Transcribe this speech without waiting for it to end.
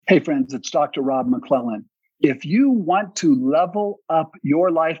Hey, friends, it's Dr. Rob McCleland. If you want to level up your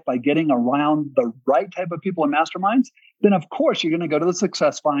life by getting around the right type of people in masterminds, then of course you're going to go to the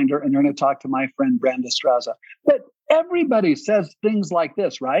Success Finder and you're going to talk to my friend Brandon Straza. But everybody says things like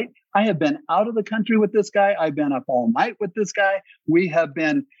this, right? I have been out of the country with this guy. I've been up all night with this guy. We have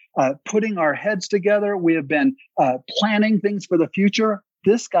been putting our heads together. We have been planning things for the future.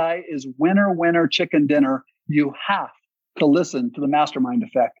 This guy is winner, winner, chicken dinner. You have to listen to the Mastermind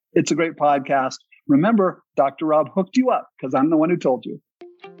Effect. It's a great podcast. Remember, Dr. Rob hooked you up because I'm the one who told you.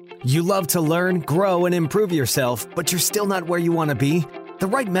 You love to learn, grow, and improve yourself, but you're still not where you want to be? The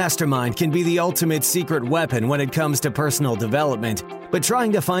right mastermind can be the ultimate secret weapon when it comes to personal development, but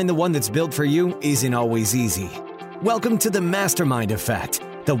trying to find the one that's built for you isn't always easy. Welcome to the Mastermind Effect,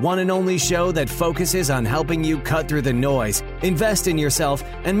 the one and only show that focuses on helping you cut through the noise, invest in yourself,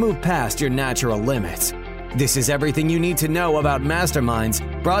 and move past your natural limits. This is everything you need to know about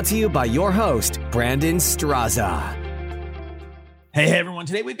masterminds, brought to you by your host, Brandon Straza. Hey, everyone.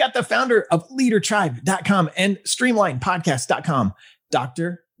 Today, we've got the founder of LeaderTribe.com and StreamlinePodcast.com,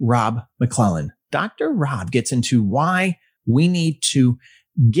 Dr. Rob McCleland. Dr. Rob gets into why we need to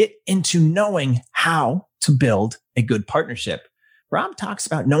get into knowing how to build a good partnership. Rob talks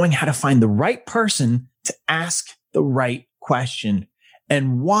about knowing how to find the right person to ask the right question,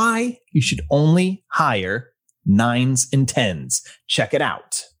 and why you should only hire 9s and 10s. Check it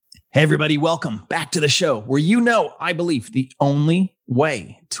out. Hey, everybody. Welcome back to the show where I believe the only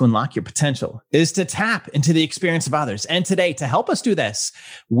way to unlock your potential is to tap into the experience of others. And today, to help us do this,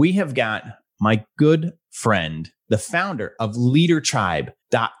 we have got my good friend, the founder of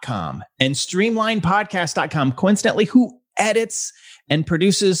LeaderTribe.com and StreamlinePodcast.com, coincidentally, who edits and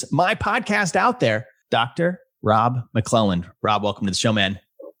produces my podcast out there, Dr. Rob McCleland. Rob, welcome to the show, man.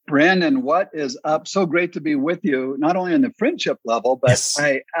 Brandon, what is up? So great to be with you, not only on the friendship level, but yes.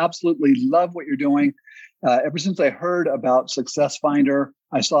 I absolutely love what you're doing. Ever since I heard about Success Finder,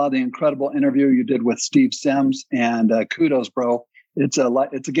 I saw the incredible interview you did with Steve Sims, and kudos, bro. It's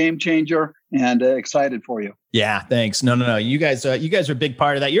a game changer, and excited for you. Yeah, thanks. No. You guys are a big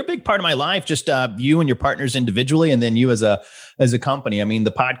part of that. You're a big part of my life. Just you and your partners individually, and then you as a company. I mean,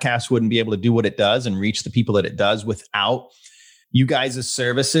 the podcast wouldn't be able to do what it does and reach the people that it does without you guys'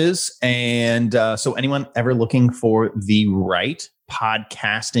 services. And so anyone ever looking for the right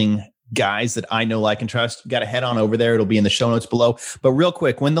podcasting guys that I know, like, and trust, you got to head on over there. It'll be in the show notes below. But real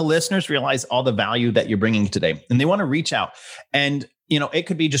quick, when the listeners realize all the value that you're bringing today and they want to reach out, and it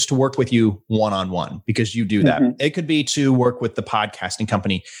could be just to work with you one-on-one because you do that. Mm-hmm. It could be to work with the podcasting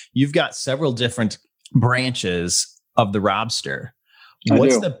company. You've got several different branches of the Robster.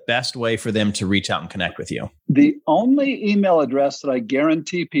 What's the best way for them to reach out and connect with you? The only email address that I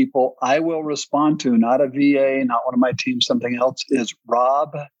guarantee people I will respond to, not a VA, not one of my team, something else, is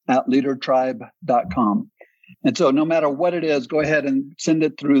rob@leadertribe.com. And so no matter what it is, go ahead and send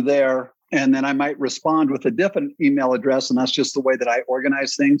it through there. And then I might respond with a different email address. And that's just the way that I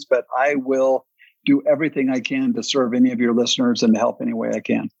organize things. But I will do everything I can to serve any of your listeners and to help any way I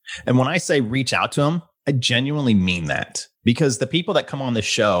can. And when I say reach out to them, I genuinely mean that, because the people that come on the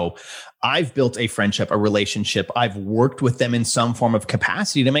show, I've built a friendship, a relationship. I've worked with them in some form of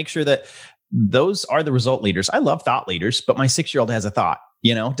capacity to make sure that those are the result leaders. I love thought leaders, but my 6-year-old has a thought.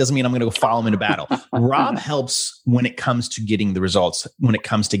 Doesn't mean I'm going to go follow him into battle. Rob helps when it comes to getting the results, when it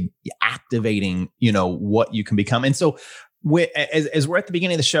comes to activating, what you can become. And so as we're at the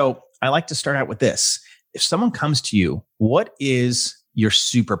beginning of the show, I like to start out with this. If someone comes to you, what is your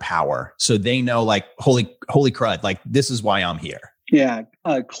superpower? So they know, like, holy crud, like, this is why I'm here. Yeah.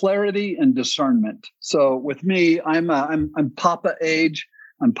 Clarity and discernment. So with me, I'm Papa age.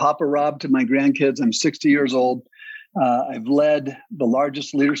 I'm Papa Rob to my grandkids. I'm 60 years old. I've led the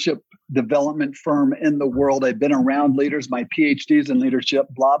largest leadership development firm in the world. I've been around leaders, my PhDs in leadership,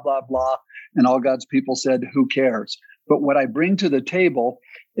 blah, blah, blah. And all God's people said, who cares? But what I bring to the table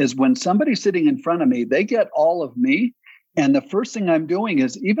is when somebody's sitting in front of me, they get all of me. And the first thing I'm doing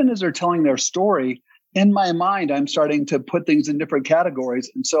is, even as they're telling their story, in my mind, I'm starting to put things in different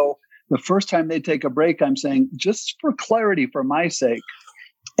categories. And so the first time they take a break, I'm saying, just for clarity, for my sake.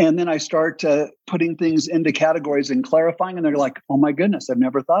 And then I start putting things into categories and clarifying, and they're like, oh my goodness, I've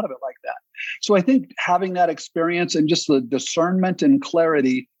never thought of it like that. So I think having that experience and just the discernment and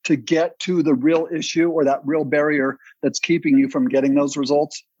clarity to get to the real issue or that real barrier that's keeping you from getting those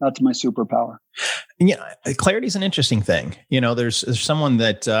results, that's my superpower. Yeah, clarity is an interesting thing. There's someone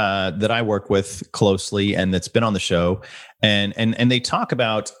that I work with closely and that's been on the show, and they talk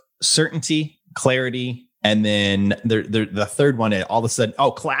about certainty, clarity, and then the third one, all of a sudden,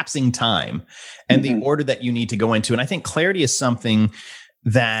 collapsing time and the order that you need to go into. And I think clarity is something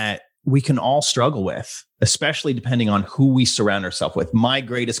that we can all struggle with, especially depending on who we surround ourselves with. My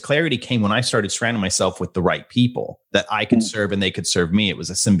greatest clarity came when I started surrounding myself with the right people that I could serve and they could serve me. It was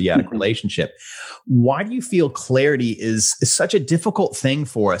a symbiotic relationship. Why do you feel clarity is such a difficult thing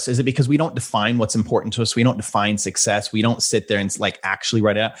for us? Is it because we don't define what's important to us? We don't define success. We don't sit there and like actually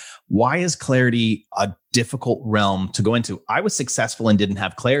write it out. Why is clarity a difficult realm to go into? I was successful and didn't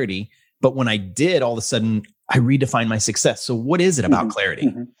have clarity, but when I did, all of a sudden I redefined my success. So what is it about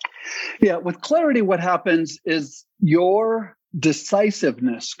clarity? Yeah, with clarity, what happens is your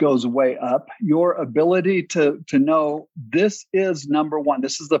decisiveness goes way up. Your ability to know this is number one.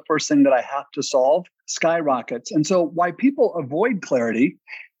 This is the first thing that I have to solve, skyrockets. And so why people avoid clarity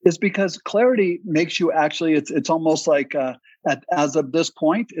is because clarity makes you actually, it's almost like as of this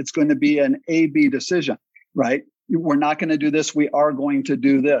point, it's going to be an A-B decision, right? We're not going to do this. We are going to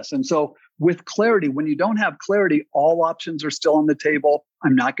do this. And so with clarity, when you don't have clarity, all options are still on the table.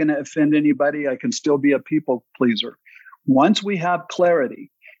 I'm not going to offend anybody. I can still be a people pleaser. Once we have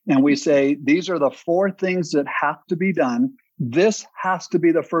clarity and we say, these are the 4 things that have to be done, this has to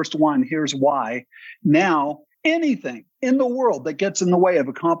be the first one. Here's why. Now, anything in the world that gets in the way of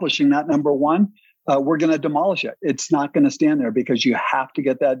accomplishing that number one, we're going to demolish it. It's not going to stand there because you have to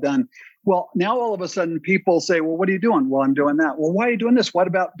get that done. Well, now all of a sudden people say, well, what are you doing? Well, I'm doing that. Well, why are you doing this? What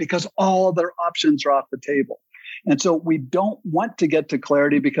about? Because all other options are off the table. And so we don't want to get to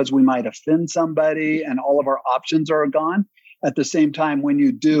clarity because we might offend somebody and all of our options are gone. At the same time, when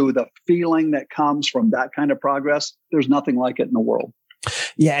you do, the feeling that comes from that kind of progress, there's nothing like it in the world.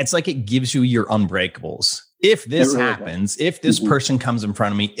 Yeah, it's like it gives you your unbreakables. If this really happens, if this person comes in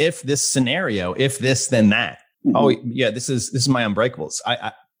front of me, if this scenario, if this, then that. Oh, yeah, this is my unbreakables.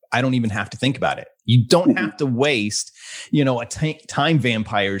 I don't even have to think about it. You don't have to waste, a time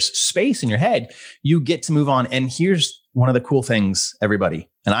vampire's space in your head. You get to move on. And here's one of the cool things, everybody.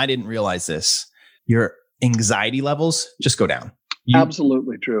 And I didn't realize this. Your anxiety levels just go down.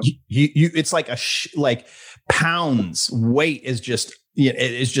 Absolutely true. It's like like pounds weight is just, it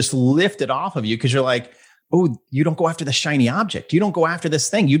is just lifted off of you because you're like, oh, you don't go after the shiny object. You don't go after this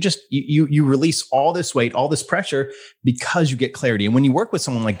thing. You just, you release all this weight, all this pressure because you get clarity. And when you work with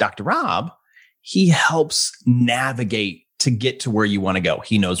someone like Dr. Rob, he helps navigate to get to where you want to go.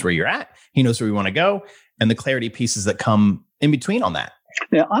 He knows where you're at. He knows where you want to go. And the clarity pieces that come in between on that.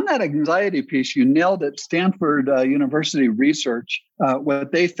 Yeah, on that anxiety piece, you nailed it. Stanford University research,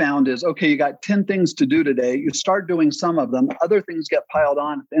 what they found is, okay, you got 10 things to do today. You start doing some of them. Other things get piled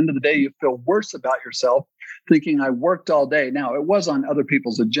on. At the end of the day, you feel worse about yourself, thinking I worked all day. Now, it was on other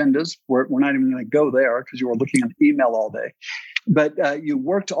people's agendas. We're not even going to go there because you were looking at email all day. But you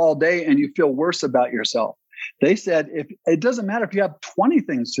worked all day and you feel worse about yourself. They said, if it doesn't matter if you have 20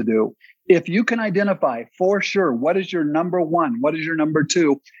 things to do, if you can identify for sure what is your number one, what is your number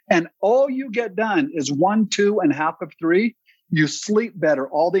two, and all you get done is 1, 2, and half of 3, you sleep better.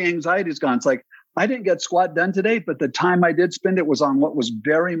 All the anxiety is gone. It's like, I didn't get squat done today, but the time I did spend it was on what was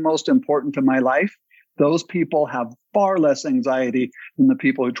very most important to my life. Those people have far less anxiety than the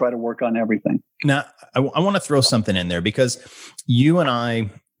people who try to work on everything. Now, I want to throw something in there because you and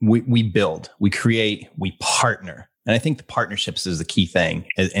I, we build, we create, we partner. And I think the partnerships is the key thing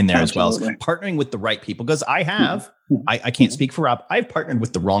in there as well. As partnering with the right people. Because I can't speak for Rob. I've partnered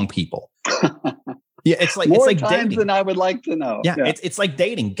with the wrong people. Yeah, it's like more it's like times dating. Than I would like to know. Yeah. It's like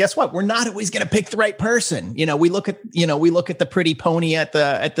dating. Guess what? We're not always going to pick the right person. We look at the pretty pony at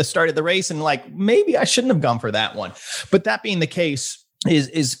the start of the race and like, maybe I shouldn't have gone for that one. But that being the case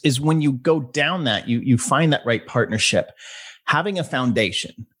is when you go down that, you find that right partnership. Having a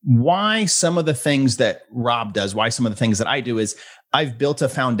foundation. Why some of the things that Rob does, why some of the things that I do is I've built a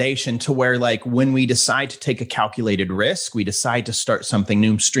foundation to where like when we decide to take a calculated risk, we decide to start something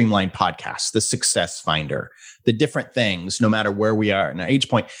new, Streamline Podcast, the Success Finder, the different things, no matter where we are in our age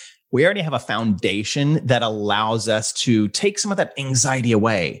point, we already have a foundation that allows us to take some of that anxiety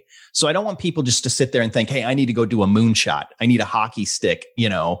away. So I don't want people just to sit there and think, hey, I need to go do a moonshot. I need a hockey stick,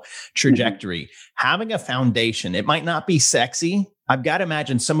 trajectory. Having a foundation, it might not be sexy. I've got to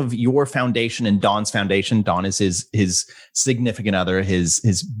imagine some of your foundation and Dawn's foundation. Dawn is his significant other,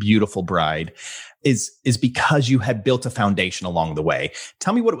 his beautiful bride, is because you had built a foundation along the way.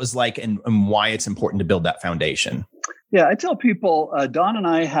 Tell me what it was like and why it's important to build that foundation. Yeah, I tell people, Dawn and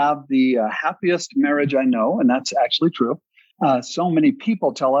I have the happiest marriage I know, and that's actually true. So many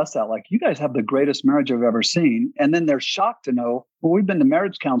people tell us that, like, you guys have the greatest marriage I've ever seen. And then they're shocked to know, well, we've been to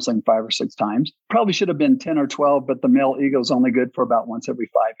marriage counseling 5 or 6 times. Probably should have been 10 or 12, but the male ego is only good for about once every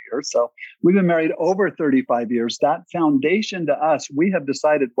 5 years. So we've been married over 35 years. That foundation to us, we have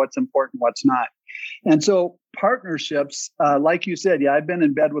decided what's important, what's not. And so partnerships, like you said, yeah, I've been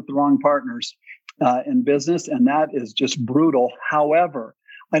in bed with the wrong partners in business, and that is just brutal. However,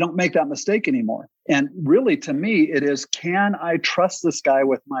 I don't make that mistake anymore. And really, to me, it is, can I trust this guy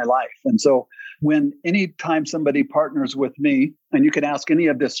with my life? And so when anytime somebody partners with me, and you can ask any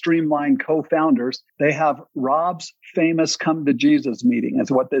of the Streamline co-founders, they have Rob's famous Come to Jesus meeting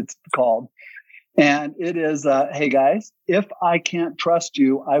is what it's called. And it is, hey guys, if I can't trust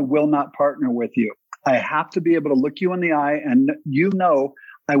you, I will not partner with you. I have to be able to look you in the eye and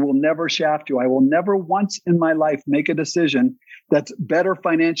I will never shaft you. I will never once in my life make a decision that's better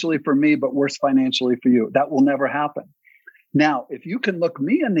financially for me, but worse financially for you. That will never happen. Now, if you can look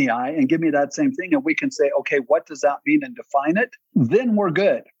me in the eye and give me that same thing and we can say, okay, what does that mean and define it? Then we're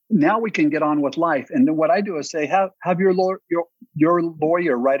good. Now we can get on with life. And then what I do is say, have your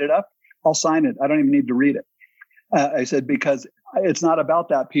lawyer write it up. I'll sign it. I don't even need to read it. I said, because it's not about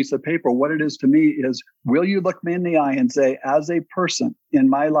that piece of paper. What it is to me is, will you look me in the eye and say, as a person in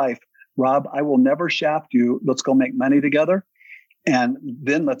my life, Rob, I will never shaft you. Let's go make money together. And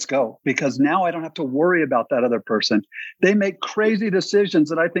then let's go. Because now I don't have to worry about that other person. They make crazy decisions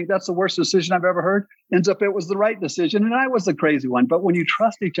that I think that's the worst decision I've ever heard. Ends up it was the right decision and I was the crazy one. But when you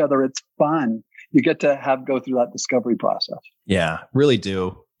trust each other, it's fun. You get to go through that discovery process. Yeah, really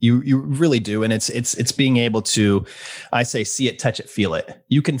do. You really do. And it's being able to, I say, see it, touch it, feel it.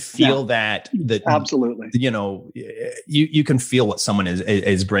 You can feel that absolutely, you can feel what someone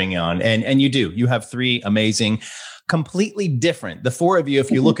is bringing on. And you do. You have three amazing, completely different. The four of you,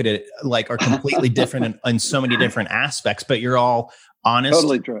 if you look at it, like, are completely different in so many different aspects, but you're all honest,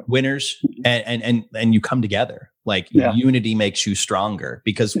 totally true. Winners, and you come together. Like unity makes you stronger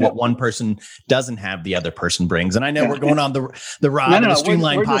because what one person doesn't have, the other person brings. And I know we're going on the Rob and the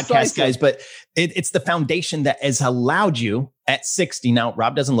Streamline podcast, decisive, guys, but it's the foundation that has allowed you at 60. Now,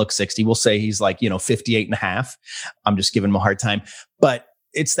 Rob doesn't look 60. We'll say he's like, 58 and a half. I'm just giving him a hard time, but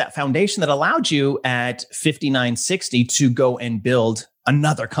it's that foundation that allowed you at 59, 60 to go and build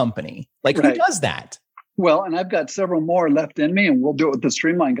another company. Like, who does that? Well, and I've got several more left in me, and we'll do it with the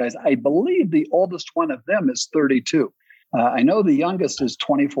Streamline guys. I believe the oldest one of them is 32. I know the youngest is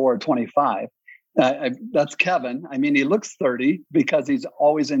 24 or 25. That's Kevin. I mean, he looks 30 because he's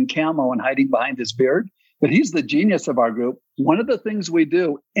always in camo and hiding behind his beard, but he's the genius of our group. One of the things we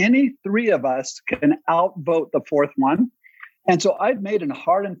do, any three of us can outvote the fourth one. And so I've made a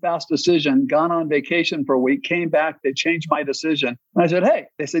hard and fast decision, gone on vacation for a week, came back, they changed my decision. And I said, hey,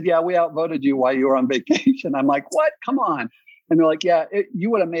 they said, yeah, we outvoted you while you were on vacation. I'm like, what? Come on. And they're like, yeah,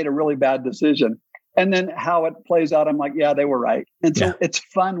 you would have made a really bad decision. And then how it plays out, I'm like, yeah, they were right. And so it's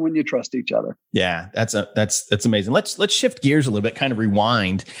fun when you trust each other. Yeah, that's amazing. Let's shift gears a little bit, kind of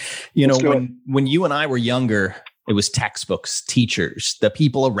rewind. When you and I were younger, it was textbooks, teachers, the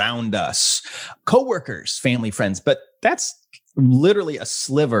people around us, coworkers, family, friends, but that's literally a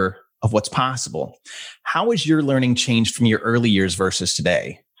sliver of what's possible. How has your learning changed from your early years versus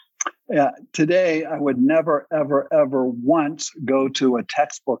today? Yeah, today I would never, ever, ever once go to a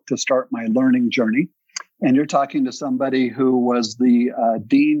textbook to start my learning journey. And you're talking to somebody who was the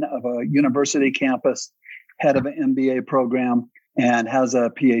dean of a university campus, head of an MBA program, and has a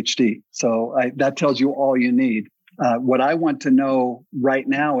PhD. So that tells you all you need. What I want to know right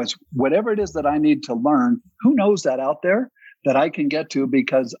now is whatever it is that I need to learn, who knows that out there that I can get to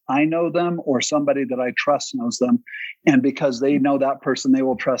because I know them or somebody that I trust knows them. And because they know that person, they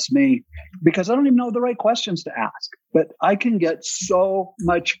will trust me because I don't even know the right questions to ask. But I can get so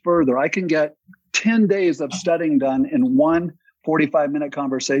much further. I can get 10 days of studying done in one 45-minute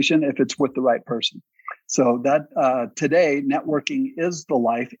conversation if it's with the right person. So that today, networking is the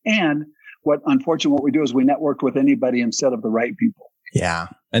life. And what we do is we network with anybody instead of the right people. Yeah.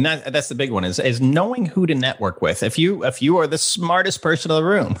 And that's the big one is knowing who to network with. If you are the smartest person in the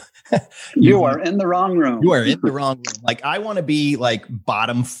room, you are in the wrong room. You are in the wrong room. Like, I want to be like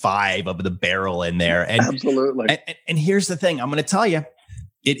bottom 5 of the barrel in there. And absolutely. And here's the thing. I'm going to tell you,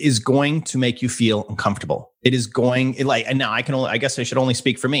 it is going to make you feel uncomfortable. It is going and now I guess I should only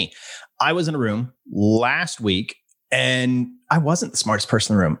speak for me. I was in a room last week and I wasn't the smartest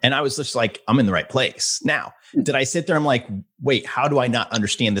person in the room. And I was just like, I'm in the right place. Now, did I sit there? I'm like, wait, how do I not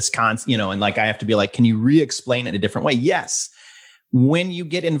understand this concept? And like, I have to be like, can you re-explain it in a different way? Yes. When you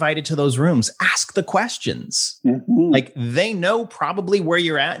get invited to those rooms, ask the questions. Mm-hmm. Like, they know probably where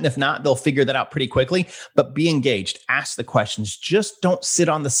you're at. And if not, they'll figure that out pretty quickly, but be engaged, ask the questions. Just don't sit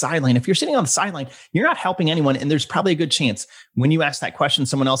on the sideline. If you're sitting on the sideline, you're not helping anyone. And there's probably a good chance when you ask that question,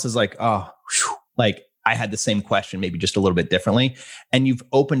 someone else is like, oh, whew, like, I had the same question, maybe just a little bit differently. And you've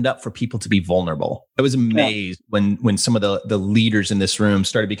opened up for people to be vulnerable. I was amazed when some of the leaders in this room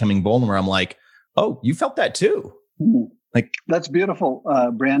started becoming vulnerable. I'm like, Oh, you felt that too. Like that's beautiful,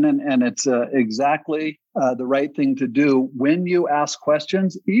 Brandon. And it's exactly the right thing to do when you ask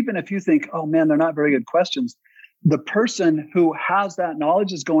questions, even if you think, oh man, they're not very good questions. The person who has that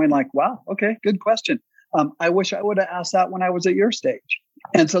knowledge is going like, wow, okay, good question. I wish I would have asked that when I was at your stage.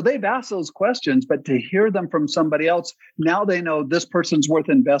 And so they've asked those questions, but to hear them from somebody else, now they know this person's worth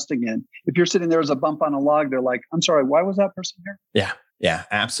investing in. If you're sitting there as a bump on a log, they're like, I'm sorry, why was that person here? Yeah. Yeah,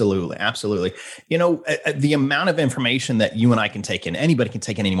 absolutely. Absolutely. The amount of information that you and I can take in, anybody can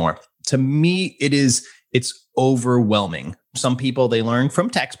take in anymore. To me, it's overwhelming. Some people, they learn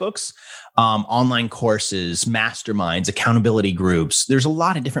from textbooks, online courses, masterminds, accountability groups. There's a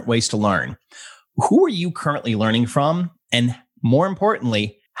lot of different ways to learn. Who are you currently learning from? And more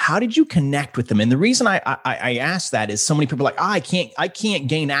importantly, how did you connect with them? And the reason I ask that is so many people are like, I can't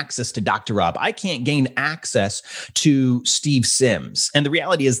gain access to Dr. Rob. I can't gain access to Steve Sims. And the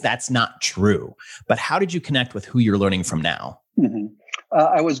reality is that's not true. But how did you connect with who you're learning from now? Mm-hmm.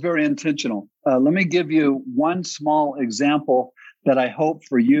 I was very intentional. Let me give you one small example that I hope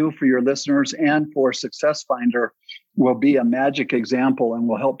for you, for your listeners, and for Success Finder will be a magic example and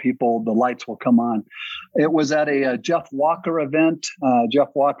will help people. The lights will come on. It was at a Jeff Walker event. Jeff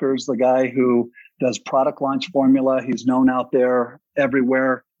Walker is the guy who does product launch formula. He's known out there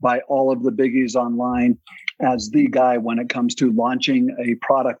everywhere by all of the biggies online as the guy when it comes to launching a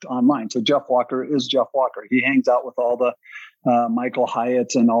product online. So Jeff Walker is Jeff Walker. He hangs out with all the Michael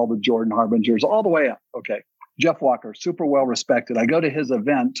Hyatts and all the Jordan Harbingers all the way up. Okay. Jeff Walker, super well respected. I go to his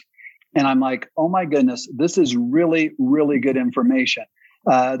event and I'm like, oh my goodness, this is really, really good information.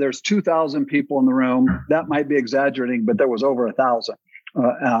 There's 2,000 people in the room. That might be exaggerating, but there was over 1,000.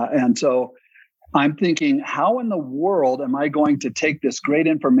 And so I'm thinking, how in the world am I going to take this great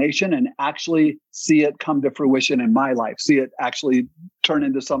information and actually see it come to fruition in my life, see it actually turn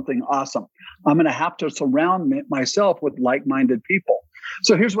into something awesome? I'm going to have to surround myself with like-minded people.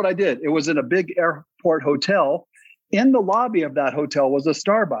 So here's what I did. It was in a big airport hotel. In the lobby of that hotel was a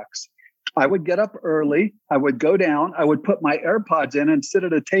Starbucks. I would get up early. I would go down. I would put my AirPods in and sit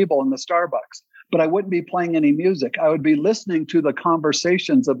at a table in the Starbucks. But I wouldn't be playing any music. I would be listening to the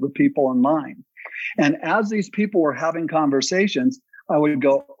conversations of the people in line. And as these people were having conversations, I would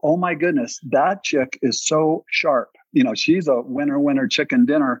go, oh my goodness, that chick is so sharp. She's a winner chicken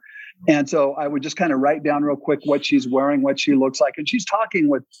dinner. And so I would just kind of write down real quick what she's wearing, what she looks like. And she's talking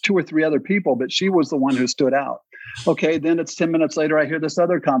with 2 or 3 other people, but she was the one who stood out. Okay, then it's 10 minutes later, I hear this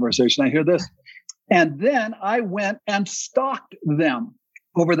other conversation. I hear this. And then I went and stalked them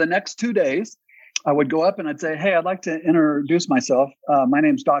over the next 2 days. I would go up and I'd say, hey, I'd like to introduce myself. My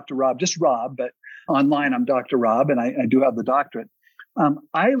name's Dr. Rob, just Rob, but online I'm Dr. Rob, and I do have the doctorate.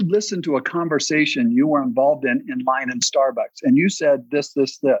 I listened to a conversation you were involved in line in Starbucks, and you said this.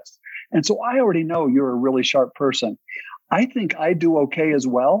 And so I already know you're a really sharp person. I think I do okay as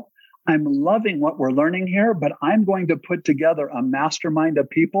well. I'm loving what we're learning here, but I'm going to put together a mastermind of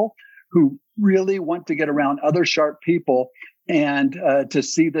people who really want to get around other sharp people and to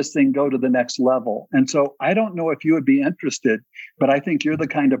see this thing go to the next level. And so I don't know if you would be interested, but I think you're the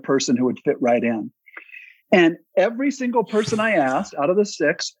kind of person who would fit right in. And every single person I asked out of the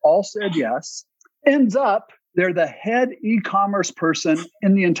 6 all said yes. Ends up, they're the head e-commerce person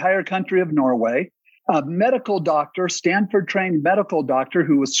in the entire country of Norway, a medical doctor, Stanford-trained medical doctor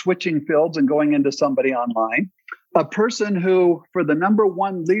who was switching fields and going into somebody online, a person who, for the number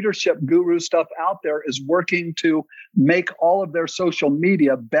one leadership guru stuff out there, is working to make all of their social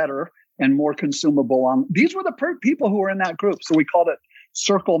media better and more consumable. These were the people who were in that group. So we called it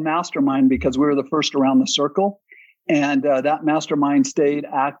Circle Mastermind because we were the first around the circle. And that mastermind stayed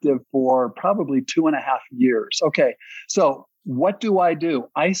active for probably 2.5 years. Okay, so what do?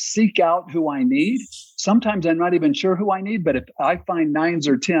 I seek out who I need. Sometimes I'm not even sure who I need, but if I find 9s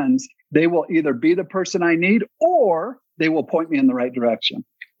or 10s, they will either be the person I need or they will point me in the right direction.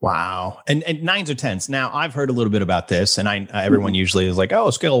 Wow. And 9s or 10s. Now I've heard a little bit about this, and everyone usually is like,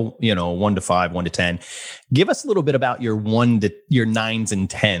 oh, scale, 1 to 5, 1 to 10. Give us a little bit about your 9s and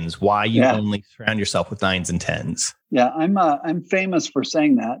 10s, why you only surround yourself with 9s and 10s. Yeah, I'm famous for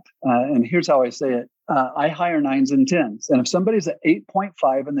saying that. And here's how I say it. I hire 9s and 10s. And if somebody's at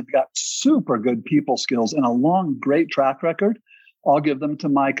 8.5 and they've got super good people skills and a long, great track record, I'll give them to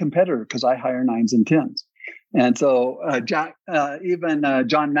my competitor because I hire 9s and 10s. And so John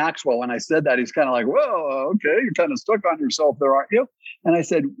Maxwell, when I said that, he's kind of like, whoa, okay, you're kind of stuck on yourself there, aren't you? And I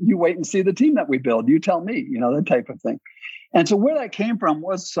said, you wait and see the team that we build. You tell me, that type of thing. And so where that came from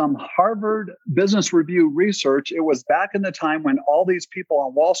was some Harvard Business Review research. It was back in the time when all these people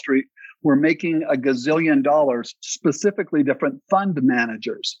on Wall Street were making $1 gazillion, specifically different fund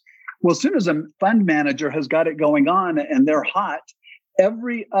managers. Well, as soon as a fund manager has got it going on and they're hot,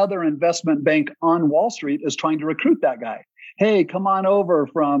 every other investment bank on Wall Street is trying to recruit that guy. Hey, come on over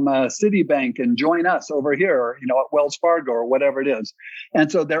from Citibank and join us over here, at Wells Fargo or whatever it is.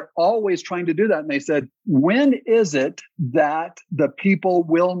 And so they're always trying to do that. And they said, when is it that the people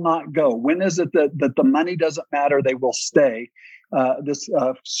will not go? When is it that the money doesn't matter? They will stay. This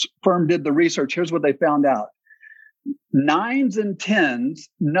firm did the research. Here's what they found out. 9s and 10s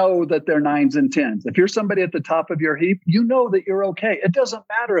know that they're 9s and 10s. If you're somebody at the top of your heap, you know that you're okay. It doesn't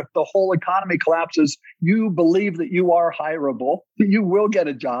matter if the whole economy collapses. You believe that you are hireable. You will get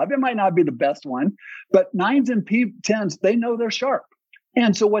a job. It might not be the best one, but 9s and 10s, they know they're sharp.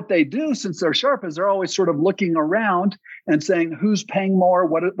 And so what they do, since they're sharp, is they're always sort of looking around and saying, who's paying more?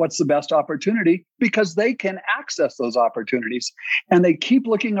 What's the best opportunity? Because they can access those opportunities. And they keep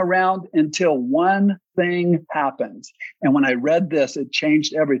looking around until one thing happens. And when I read this, it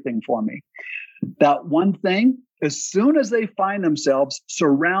changed everything for me. That one thing, as soon as they find themselves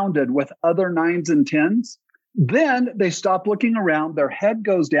surrounded with other 9s and 10s, then they stop looking around, their head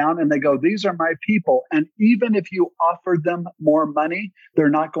goes down, and they go, these are my people. And even if you offered them more money, they're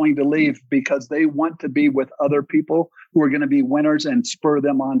not going to leave because they want to be with other people who are going to be winners and spur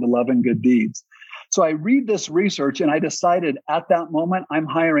them on to love and good deeds. So I read this research and I decided at that moment, I'm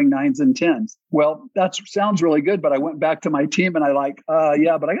hiring 9s and 10s. Well, that sounds really good, but I went back to my team and I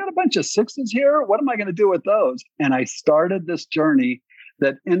yeah, but I got a bunch of 6s here. What am I going to do with those? And I started this journey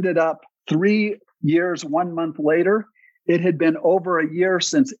that ended up 3 years, 1 month later. It had been over a year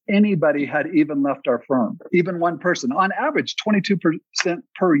since anybody had even left our firm, even one person. On average, 22%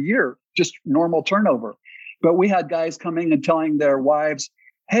 per year, just normal turnover. But we had guys coming and telling their wives,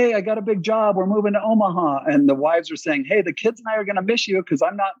 hey, I got a big job. We're moving to Omaha. And the wives are saying, hey, the kids and I are going to miss you because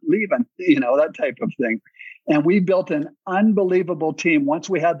I'm not leaving, that type of thing. And we built an unbelievable team. Once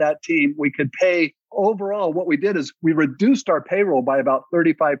we had that team, we could pay overall. What we did is we reduced our payroll by about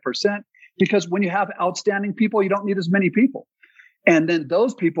 35%. Because when you have outstanding people, you don't need as many people. And then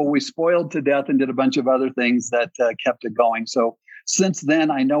those people we spoiled to death and did a bunch of other things that kept it going. So since then,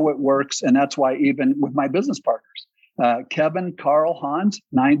 I know it works. And that's why even with my business partners, Kevin, Carl, Hans,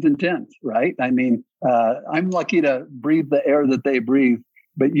 9s and 10s, right? I mean, I'm lucky to breathe the air that they breathe.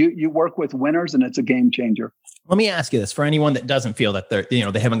 But you work with winners and it's a game changer. Let me ask you this for anyone that doesn't feel that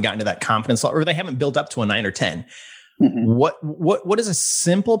they haven't gotten to that confidence level or they haven't built up to a 9 or 10. Mm-hmm. What is a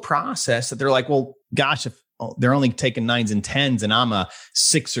simple process that they're like, well, gosh, if they're only taking 9s and 10s and I'm a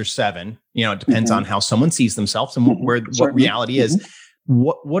 6 or 7, it depends on how someone sees themselves and what reality is.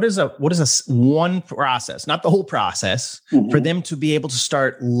 What is one process, not the whole process, for them to be able to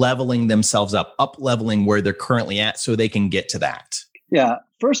start leveling themselves up leveling where they're currently at so they can get to that? Yeah.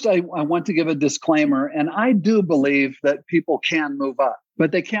 First, I want to give a disclaimer, and I do believe that people can move up,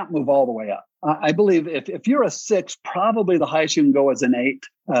 but they can't move all the way up. I believe if you're a 6, probably the highest you can go is an 8,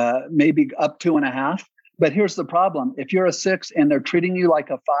 maybe up 2.5. But here's the problem. If you're a 6 and they're treating you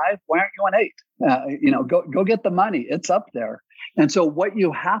like a 5, why aren't you an 8? Go get the money. It's up there. And so what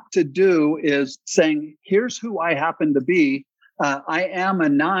you have to do is saying, here's who I happen to be. I am a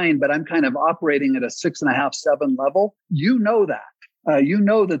 9, but I'm kind of operating at a 6.5, 7 level. You know that. You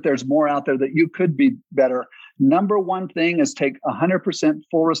know that there's more out there that you could be better. Number one thing is take 100%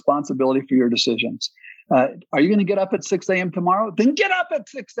 full responsibility for your decisions. Are you going to get up at 6 a.m. tomorrow? Then get up at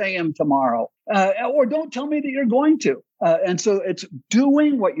 6 a.m. tomorrow. Or don't tell me that you're going to. And so it's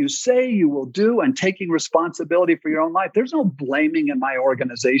doing what you say you will do and taking responsibility for your own life. There's no blaming in my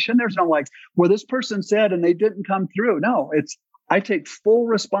organization. There's no this person said and they didn't come through. No, I take full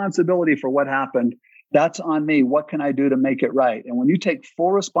responsibility for what happened. That's on me. What can I do to make it right? And when you take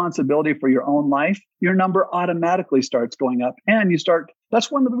full responsibility for your own life, your number automatically starts going up. And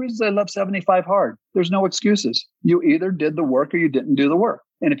that's one of the reasons I love 75 hard. There's no excuses. You either did the work or you didn't do the work.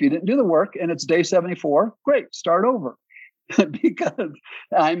 And if you didn't do the work and it's day 74, great, start over. Because,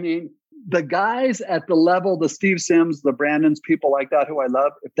 the guys at the level, the Steve Sims, the Brandons, people like that who I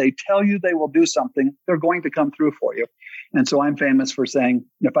love, if they tell you they will do something, they're going to come through for you. And so I'm famous for saying,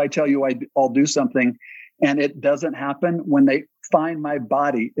 if I tell you I'll do something and it doesn't happen, when they find my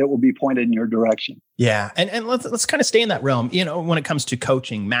body, it will be pointed in your direction. Yeah. And let's kind of stay in that realm, when it comes to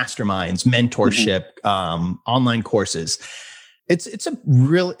coaching, masterminds, mentorship, online courses. It's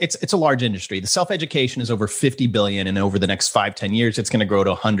a large industry. The self-education is over 50 billion, and over the next 5-10 years, it's going to grow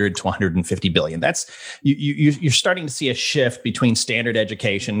to 100 to 150 billion. That's you're starting to see a shift between standard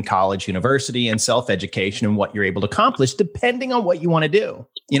education, college, university, and self-education and what you're able to accomplish depending on what you want to do.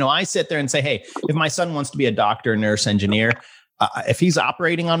 I sit there and say, hey, if my son wants to be a doctor, nurse, engineer, if he's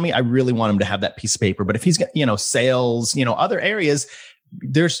operating on me, I really want him to have that piece of paper. But if he's got, sales, other areas,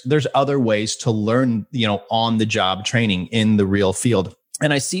 there's other ways to learn, on the job training in the real field.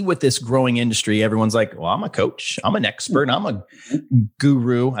 And I see with this growing industry, everyone's like, well, I'm a coach, I'm an expert, I'm a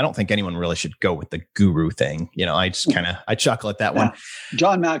guru. I don't think anyone really should go with the guru thing. I just I chuckle at that one.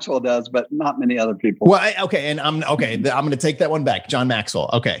 John Maxwell does, but not many other people. Well, I'm going to take that one back. John Maxwell.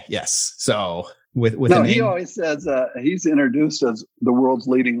 Okay. Yes. So he always says he's introduced as the world's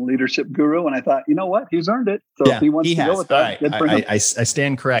leading leadership guru. And I thought, you know what? He's earned it. So if he wants to go with that, good for him. I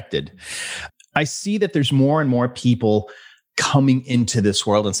stand corrected. I see that there's more and more people coming into this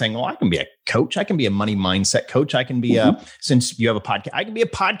world and saying, well, I can be a coach. I can be a money mindset coach. I can be since you have a podcast, I can be a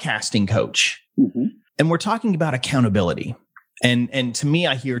podcasting coach. Mm-hmm. And we're talking about accountability. And to me,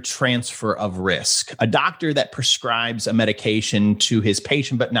 I hear transfer of risk, a doctor that prescribes a medication to his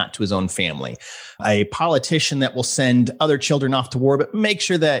patient, but not to his own family, a politician that will send other children off to war, but make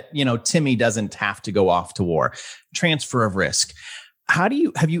sure that, Timmy doesn't have to go off to war. Transfer of risk. Have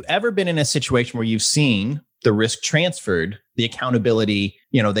you ever been in a situation where you've seen the risk transferred, the accountability,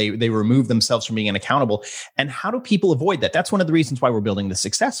 they remove themselves from being accountable? And how do people avoid that? That's one of the reasons why we're building the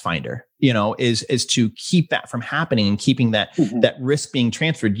Success Finder, is to keep that from happening and keeping that, that risk being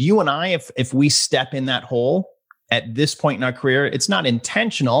transferred. You and I, if we step in that hole at this point in our career, it's not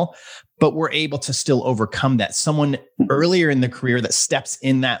intentional, but we're able to still overcome that. Someone earlier in the career that steps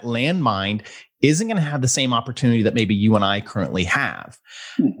in that landmine isn't going to have the same opportunity that maybe you and I currently have.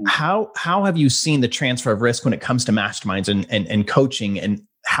 Mm-hmm. How have you seen the transfer of risk when it comes to masterminds and coaching, and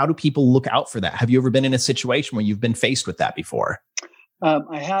how do people look out for that? Have you ever been in a situation where you've been faced with that before?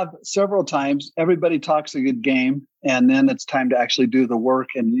 I have several times. Everybody talks a good game, and then it's time to actually do the work,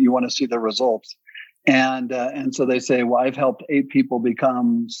 and you want to see the results. And so they say, well, I've helped 8 people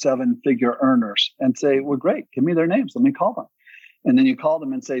become 7-figure earners, and say, well, great, give me their names. Let me call them. And then you call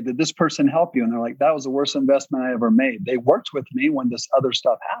them and say, did this person help you? And they're like, that was the worst investment I ever made. They worked with me when this other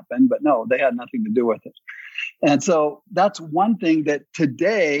stuff happened, but no, they had nothing to do with it. And so that's one thing that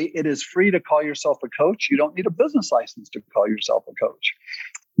today it is free to call yourself a coach. You don't need a business license to call yourself a coach.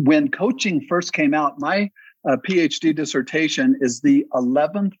 When coaching first came out, my PhD dissertation is the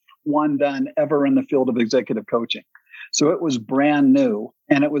 11th one done ever in the field of executive coaching. So it was brand new.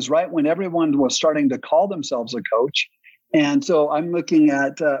 And it was right when everyone was starting to call themselves a coach. And so I'm looking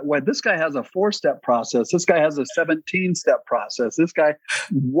at, this guy has a 4-step process. This guy has a 17-step process. This guy,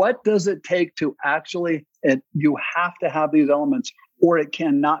 what does it take to actually, you have to have these elements or it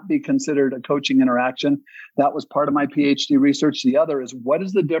cannot be considered a coaching interaction. That was part of my PhD research. The other is, what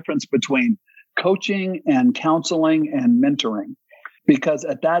is the difference between coaching and counseling and mentoring? Because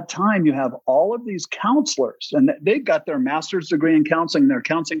at that time, you have all of these counselors, and they've got their master's degree in counseling. They're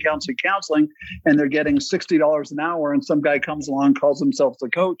counseling, and they're getting $60 an hour. And some guy comes along, calls themselves a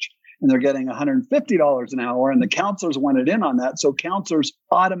coach, and they're getting $150 an hour. And the counselors wanted in on that. So counselors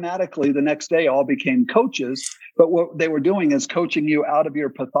automatically the next day all became coaches. But what they were doing is coaching you out of your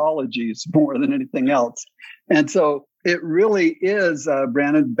pathologies more than anything else. And so it really is,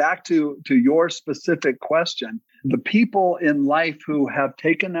 Brandon, back to your specific question. The people in life who have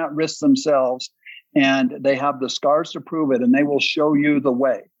taken that risk themselves, and they have the scars to prove it, and they will show you the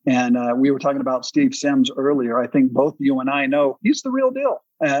way. And we were talking about Steve Sims earlier. I think both you and I know he's the real deal.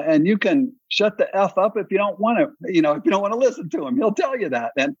 And you can shut the F up if you don't want to, if you don't want to listen to him. He'll tell you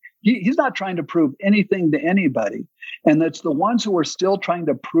that. And he's not trying to prove anything to anybody. And it's the ones who are still trying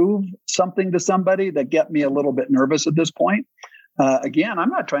to prove something to somebody that get me a little bit nervous at this point. Again, I'm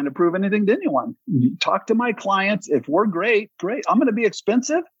not trying to prove anything to anyone. Talk to my clients. If we're great. I'm going to be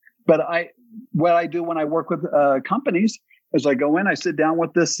expensive. But what I do when I work with companies is I go in, I sit down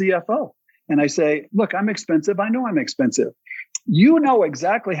with the CFO, and I say, look, I'm expensive. I know I'm expensive. You know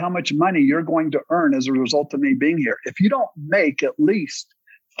exactly how much money you're going to earn as a result of me being here. If you don't make at least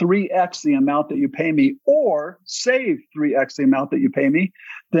 3x the amount that you pay me, or save 3x the amount that you pay me,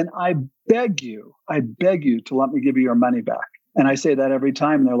 then I beg you to let me give you your money back. And I say that every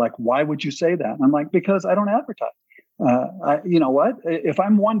time. And they're like, why would you say that? And I'm like, because I don't advertise. You know what? If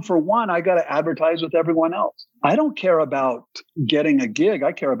I'm 1 for 1, I got to advertise with everyone else. I don't care about getting a gig.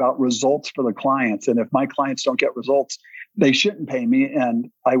 I care about results for the clients. And if my clients don't get results, they shouldn't pay me, and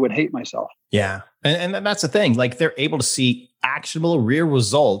I would hate myself. Yeah. And that's the thing. Like, they're able to see actionable real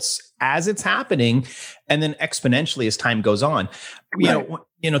results as it's happening, and then exponentially as time goes on. Right.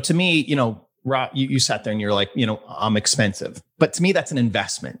 To me, Rob, you sat there and you're like, I'm expensive. But to me, that's an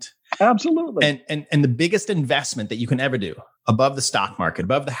investment. Absolutely. And the biggest investment that you can ever do above the stock market,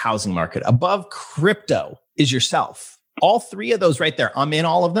 above the housing market, above crypto is yourself. All 3 of those right there. I'm in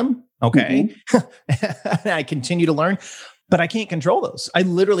all of them. Okay. Mm-hmm. I continue to learn. But I can't control those. I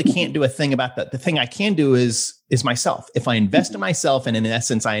literally can't do a thing about that. The thing I can do is myself. If I invest in myself, and in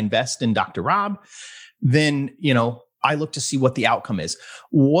essence, I invest in Dr. Rob, then, I look to see what the outcome is.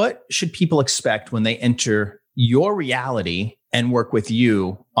 What should people expect when they enter your reality and work with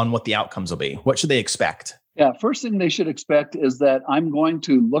you on what the outcomes will be? What should they expect? Yeah, first thing they should expect is that I'm going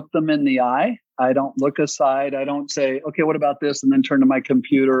to look them in the eye. I don't look aside. I don't say, okay, what about this? And then turn to my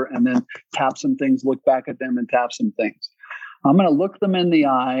computer and then tap some things, look back at them and tap some things. I'm going to look them in the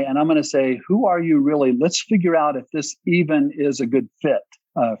eye and I'm going to say, who are you really? Let's figure out if this even is a good fit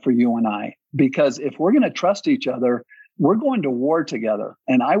for you and I. Because if we're going to trust each other, we're going to war together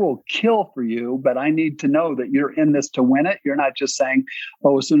and I will kill for you, but I need to know that you're in this to win it. You're not just saying,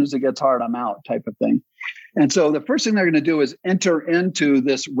 oh, as soon as it gets hard, I'm out type of thing. And so the first thing they're going to do is enter into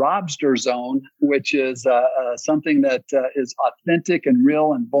this Robster zone, which is something that is authentic and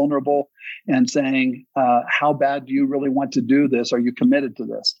real and vulnerable, and saying, how bad do you really want to do this? Are you committed to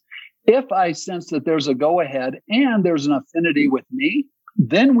this? If I sense that there's a go ahead and there's an affinity with me,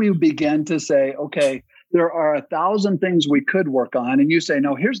 then we begin to say, okay, there are 1,000 things we could work on. And you say,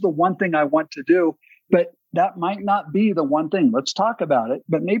 no, here's the one thing I want to do, but that might not be the one thing. Let's talk about it.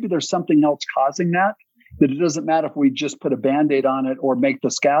 But maybe there's something else causing that it doesn't matter if we just put a Band-Aid on it or make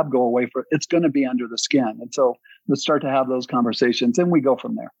the scab go away. It's going to be under the skin. And so let's start to have those conversations and we go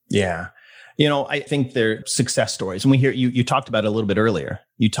from there. Yeah. I think they're success stories. And we hear you talked about it a little bit earlier.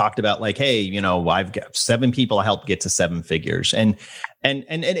 You talked about like, hey, I've got 7 people I helped get to 7 figures. And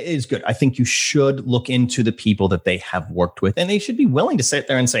it is good. I think you should look into the people that they have worked with, and they should be willing to sit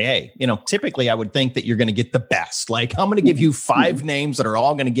there and say, hey, typically I would think that you're going to get the best. Like, I'm going to give you 5 names that are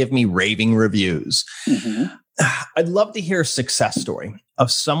all going to give me raving reviews. Mm-hmm. I'd love to hear a success story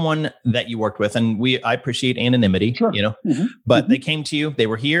of someone that you worked with. And I appreciate anonymity, sure. But they came to you, they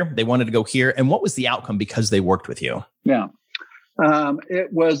were here, they wanted to go here. And what was the outcome because they worked with you? Yeah. It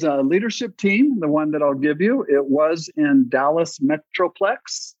was a leadership team, the one that I'll give you. It was in Dallas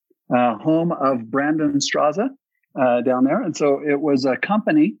Metroplex, home of Brandon Straza down there. And so it was a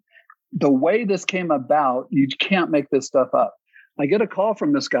company. The way this came about, you can't make this stuff up. I get a call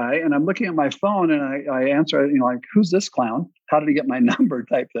from this guy and I'm looking at my phone and I answer, like, who's this clown? How did he get my number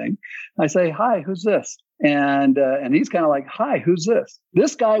type thing? I say, hi, who's this? And he's kind of like, hi, who's this?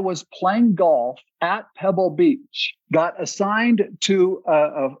 This guy was playing golf at Pebble Beach, got assigned to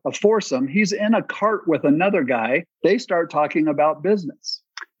a foursome. He's in a cart with another guy. They start talking about business.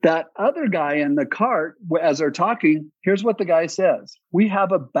 That other guy in the cart, as they're talking, here's what the guy says. We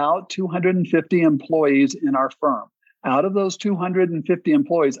have about 250 employees in our firm. Out of those 250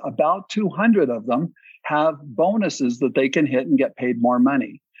 employees, about 200 of them have bonuses that they can hit and get paid more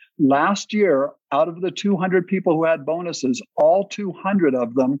money. Last year, out of the 200 people who had bonuses, all 200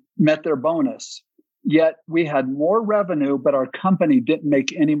 of them met their bonus. Yet we had more revenue, but our company didn't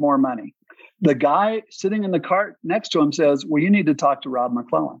make any more money. The guy sitting in the cart next to him says, well, you need to talk to Rob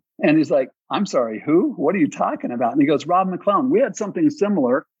McCleland. And he's like, I'm sorry, who? What are you talking about? And he goes, Rob McCleland. We had something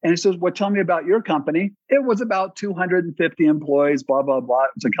similar. And he says, well, tell me about your company. It was about 250 employees, blah, blah, blah.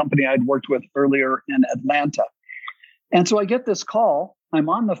 It was a company I'd worked with earlier in Atlanta. And so I get this call. I'm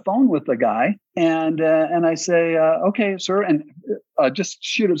on the phone with the guy and I say, okay, sir. And just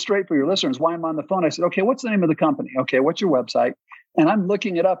shoot it straight for your listeners. Why I'm on the phone. I said, okay, what's the name of the company? Okay, what's your website? And I'm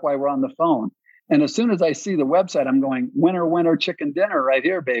looking it up while we're on the phone. And as soon as I see the website, I'm going, winner, winner, chicken dinner right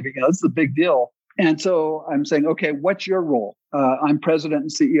here, baby. That's the big deal. And so I'm saying, okay, what's your role? I'm president and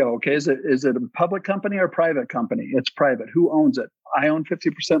CEO. Okay, is it a public company or a private company? It's private. Who owns it? I own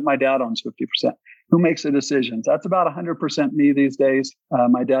 50%. My dad owns 50%. Who makes the decisions? That's about 100% me these days.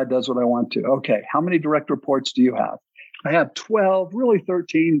 My dad does what I want to. Okay, how many direct reports do you have? I have 12, really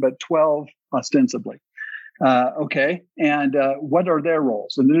 13, but 12 ostensibly. Okay. And what are their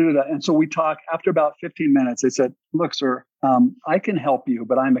roles? And so we talk after about 15 minutes. They said, look, sir, I can help you,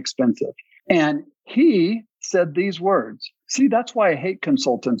 but I'm expensive. And he said these words. See, that's why I hate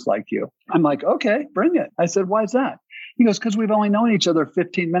consultants like you. I'm like, okay, bring it. I said, why is that? He goes, because we've only known each other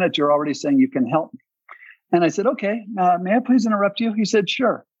 15 minutes. You're already saying you can help me. And I said, okay, may I please interrupt you? He said,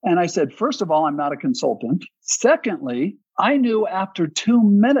 sure. And I said, first of all, I'm not a consultant. Secondly, I knew after 2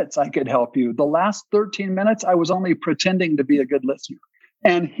 minutes I could help you. The last 13 minutes, I was only pretending to be a good listener.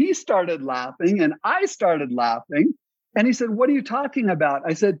 And he started laughing and I started laughing. And he said, what are you talking about?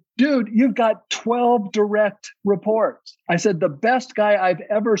 I said, dude, you've got 12 direct reports. I said, the best guy I've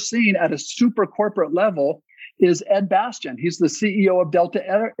ever seen at a super corporate level is Ed Bastian. He's the CEO of Delta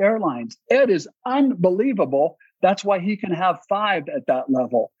Airlines. Ed is unbelievable. That's why he can have 5 at that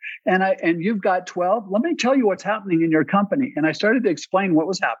level. And you've got 12. Let me tell you what's happening in your company. And I started to explain what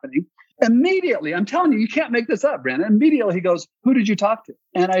was happening. Immediately, I'm telling you, you can't make this up, Brandon. Immediately, he goes, "Who did you talk to?"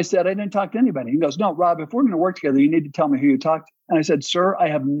 And I said, "I didn't talk to anybody." He goes, "No, Rob, if we're going to work together, you need to tell me who you talked to." And I said, "Sir, I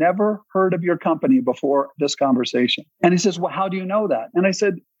have never heard of your company before this conversation." And he says, "Well, how do you know that?" And I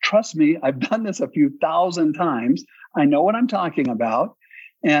said, "Trust me, I've done this a few thousand times. I know what I'm talking about."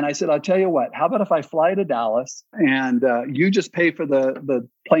 And I said, "I'll tell you what, how about if I fly to Dallas and you just pay for the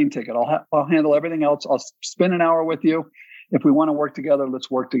plane ticket? I'll handle everything else. I'll spend an hour with you. If we want to work together,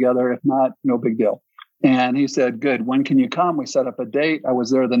 let's work together. If not, no big deal." And he said, "Good. When can you come?" We set up a date. I was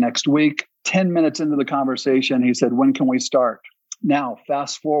there the next week. 10 minutes into the conversation, he said, "When can we start?" Now,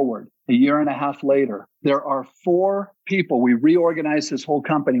 fast forward a year and a half later, there are 4 people. We reorganized his whole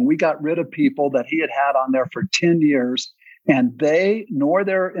company. We got rid of people that he had had on there for 10 years. And they, nor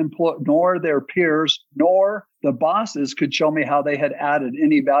their peers, nor the bosses could show me how they had added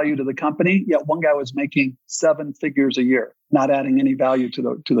any value to the company. Yet one guy was making 7 figures a year, not adding any value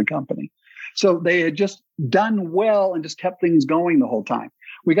to the company. So they had just done well and just kept things going the whole time.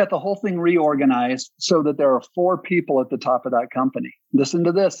 We got the whole thing reorganized so that there are 4 people at the top of that company. Listen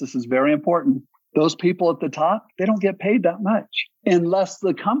to this. This is very important. Those people at the top, they don't get paid that much unless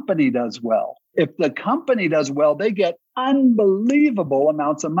the company does well. If the company does well, they get unbelievable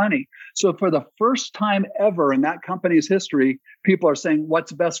amounts of money. So for the first time ever in that company's history, people are saying,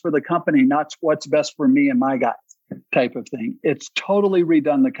 what's best for the company, not what's best for me and my guys type of thing. It's totally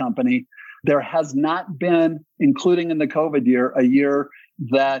redone the company. There has not been, including in the COVID year, a year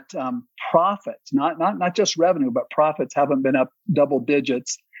that profits, not just revenue, but profits haven't been up double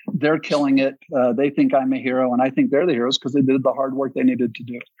digits. They're killing it. They think I'm a hero, and I think they're the heroes because they did the hard work they needed to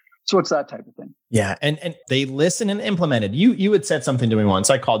do. So it's that type of thing. Yeah. And they listen and implemented. You had said something to me once.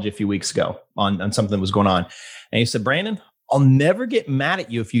 I called you a few weeks ago on something that was going on. And you said, "Brandon, I'll never get mad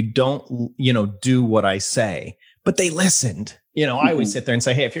at you if you don't, do what I say." But they listened. I always sit there and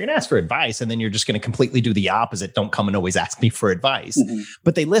say, "Hey, if you're going to ask for advice and then you're just going to completely do the opposite, don't come and always ask me for advice." Mm-hmm.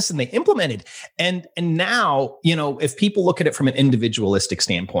 But they listened, they implemented. And now, if people look at it from an individualistic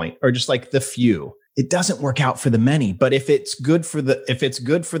standpoint or just like the few, it doesn't work out for the many. But if it's good for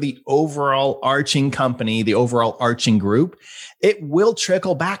the overall arching company, the overall arching group, it will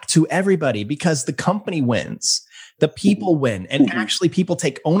trickle back to everybody because the company wins. The people win. And actually people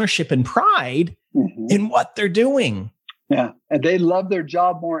take ownership and pride in what they're doing. Yeah. And they love their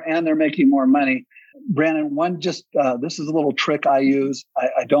job more and they're making more money. Brandon, this is a little trick I use.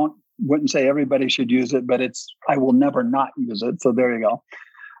 I wouldn't say everybody should use it, but I will never not use it. So there you go.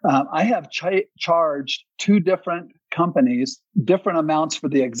 I have charged 2 different companies different amounts for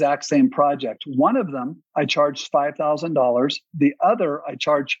the exact same project. One of them, I charged $5,000. The other, I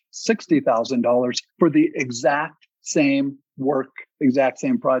charged $60,000 for the exact same work, exact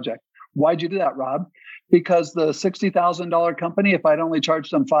same project. Why'd you do that, Rob? Because the $60,000 company, if I'd only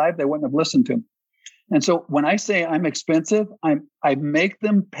charged them $5,000, they wouldn't have listened to me. And so when I say I'm expensive, I make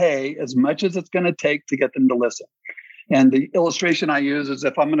them pay as much as it's going to take to get them to listen. And the illustration I use is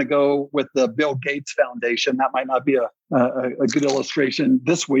if I'm going to go with the Bill Gates Foundation, that might not be a good illustration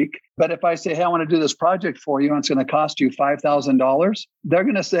this week. But if I say, "Hey, I want to do this project for you, and it's going to cost you $5,000, they're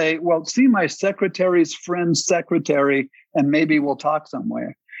going to say, "Well, see my secretary's friend's secretary, and maybe we'll talk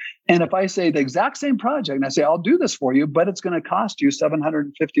somewhere." And if I say the exact same project, and I say, "I'll do this for you, but it's going to cost you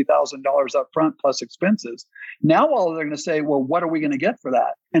 $750,000 up front plus expenses," now all they're going to say, "Well, what are we going to get for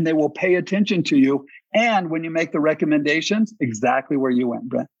that?" And they will pay attention to you. And when you make the recommendations, exactly where you went,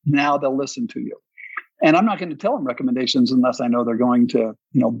 Brent, now they'll listen to you. And I'm not going to tell them recommendations unless I know they're going to,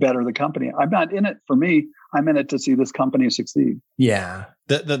 better the company. I'm not in it for me. I'm in it to see this company succeed. Yeah.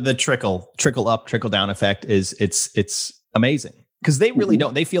 The trickle up, trickle down effect it's amazing. Because they really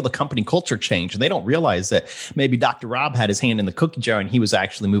don't. They feel the company culture change, and they don't realize that maybe Dr. Rob had his hand in the cookie jar and he was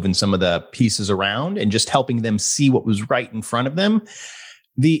actually moving some of the pieces around and just helping them see what was right in front of them.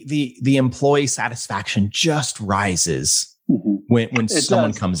 The employee satisfaction just rises when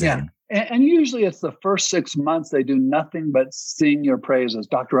someone comes in. And usually it's the first 6 months they do nothing but sing your praises.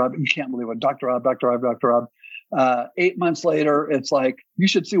 Dr. Rob, you can't believe it. Dr. Rob, Dr. Rob, Dr. Rob. 8 months later, it's like, "You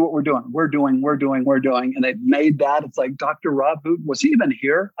should see what we're doing. We're doing. And they've made that. It's like, "Dr. Rob, was he even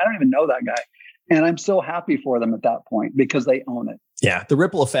here? I don't even know that guy." And I'm so happy for them at that point because they own it. Yeah. The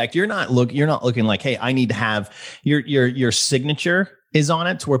ripple effect. You're not looking like, "Hey, I need to have your signature is on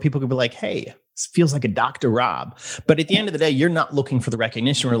it," to where people could be like, "Hey, this feels like a Dr. Rob." But at the end of the day, you're not looking for the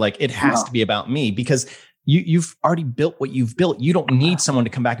recognition. We're like, it has to be about me because you've already built what you've built. You don't need someone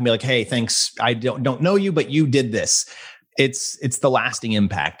to come back and be like, "Hey, thanks. I don't know you, but you did this." It's the lasting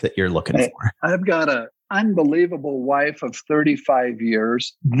impact that you're looking for. I've got an unbelievable wife of 35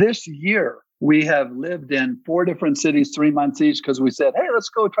 years. This year, We have lived in 4 different cities, 3 months each, because we said, hey, let's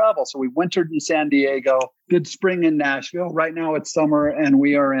go travel. So we wintered in San Diego, did spring in Nashville. Right now it's summer, and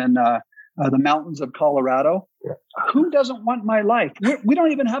we are in the mountains of Colorado. Yeah. Who doesn't want my life? We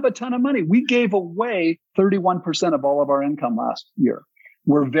don't even have a ton of money. We gave away 31% of all of our income last year.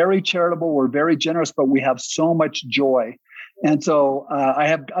 We're very charitable. We're very generous, but we have so much joy. And so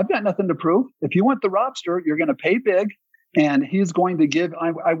I've got nothing to prove. If you want the Robster, you're going to pay big, and he's going to give.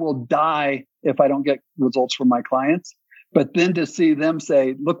 I will die if I don't get results from my clients. But then to see them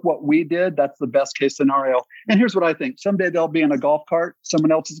say, look what we did, that's the best case scenario. And here's what I think. Someday they'll be in a golf cart.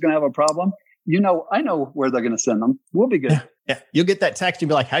 Someone else is going to have a problem. I know where they're going to send them. We'll be good. Yeah. You'll get that text. You'll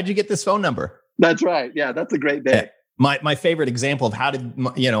be like, how'd you get this phone number? That's right. Yeah, that's a great day. Yeah. My favorite example of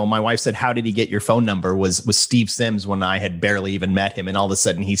my wife said, how did he get your phone number was Steve Sims when I had barely even met him. And all of a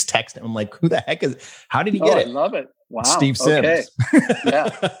sudden he's texting. I'm like, who the heck how did he get it? I love it. Wow. Steve Sims. Okay.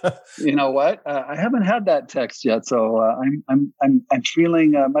 Yeah. You know what? I haven't had that text yet. So I'm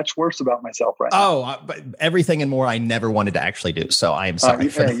feeling much worse about myself right now. But everything and more I never wanted to actually do. So I am sorry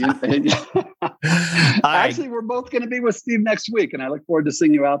for that. Actually, we're both going to be with Steve next week, and I look forward to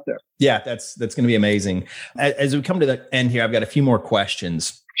seeing you out there. Yeah, that's going to be amazing. As we come to the end here, I've got a few more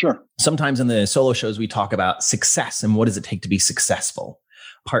questions. Sure. Sometimes in the solo shows, we talk about success and what does it take to be successful?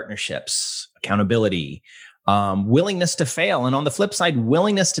 Partnerships, accountability, willingness to fail. And on the flip side,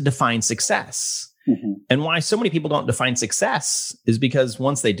 willingness to define success. Mm-hmm. And why so many people don't define success is because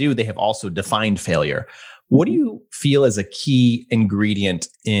once they do, they have also defined failure. What do you feel is a key ingredient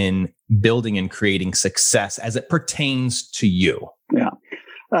in building and creating success as it pertains to you? Yeah.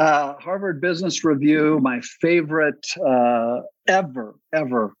 Harvard Business Review, my favorite ever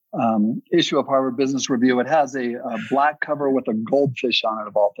issue of Harvard Business Review. It has a black cover with a goldfish on it,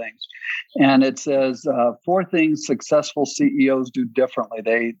 of all things. And it says 4 things successful CEOs do differently.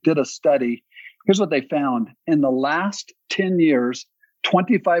 They did a study. Here's what they found. In the last 10 years,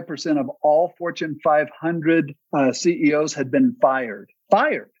 25% of all Fortune 500 CEOs had been fired,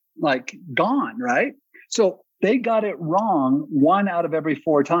 like gone, right? So they got it wrong 1 out of every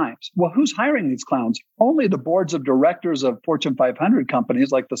 4 times. Well, who's hiring these clowns? Only the boards of directors of Fortune 500 companies,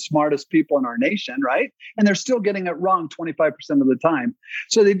 like the smartest people in our nation, right? And they're still getting it wrong 25% of the time.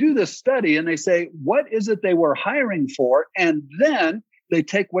 So they do this study and they say, what is it they were hiring for? And then they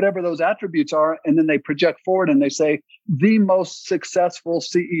take whatever those attributes are, and then they project forward and they say, the most successful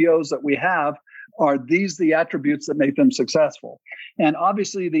CEOs that we have, are these the attributes that make them successful? And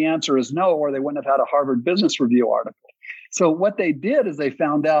obviously the answer is no, or they wouldn't have had a Harvard Business Review article. So what they did is they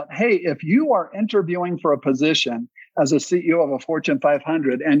found out, hey, if you are interviewing for a position as a CEO of a Fortune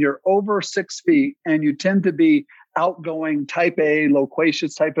 500 and you're over 6 feet and you tend to be outgoing, type A,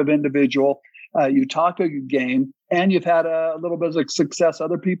 loquacious type of individual, you talk a good game, and you've had a little bit of success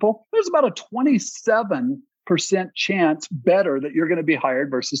other people, there's about a 27% chance better that you're going to be hired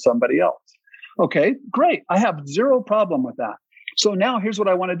versus somebody else. Okay, great. I have zero problem with that. So now here's what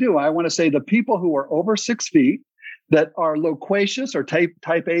I want to do. I want to say the people who are over 6 feet that are loquacious or type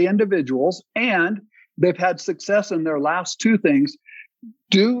A individuals, and they've had success in their last 2 things,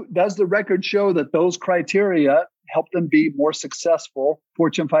 does the record show that those criteria help them be more successful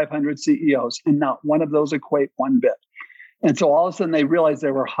Fortune 500 CEOs? And not one of those equate one bit. And so all of a sudden they realized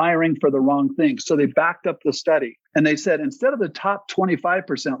they were hiring for the wrong things. So they backed up the study and they said, instead of the top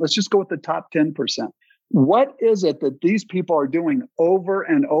 25%, let's just go with the top 10%. What is it that these people are doing over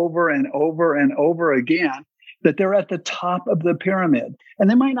and over and over and over again that they're at the top of the pyramid?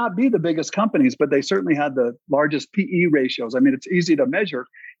 And they might not be the biggest companies, but they certainly had the largest PE ratios. I mean, it's easy to measure,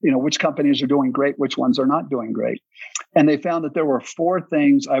 which companies are doing great, which ones are not doing great. And they found that there were 4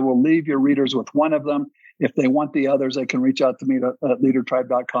 things. I will leave your readers with one of them. If they want the others, they can reach out to me at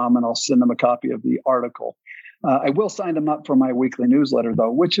leadertribe.com and I'll send them a copy of the article. I will sign them up for my weekly newsletter,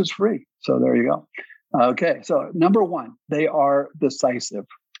 though, which is free. So there you go. Okay. So number 1, they are decisive.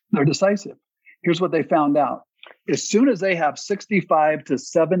 They're decisive. Here's what they found out. As soon as they have 65 to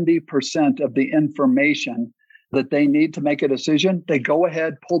 70% of the information that they need to make a decision, they go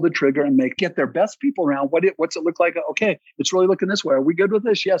ahead, pull the trigger, and get their best people around. What's it look like? Okay, it's really looking this way. Are we good with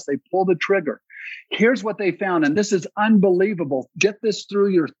this? Yes, they pull the trigger. Here's what they found, and this is unbelievable. Get this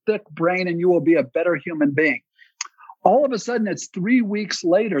through your thick brain, and you will be a better human being. All of a sudden, it's 3 weeks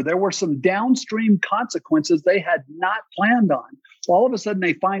later, there were some downstream consequences they had not planned on. All of a sudden,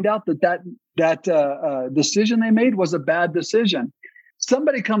 they find out that decision they made was a bad decision.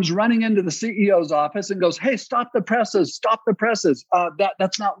 Somebody comes running into the CEO's office and goes, hey, stop the presses.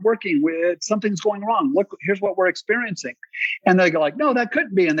 That's not working. Something's going wrong. Look, here's what we're experiencing. And they go like, no, that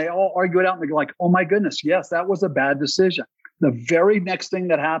couldn't be. And they all argue it out and they go like, oh my goodness, yes, that was a bad decision. The very next thing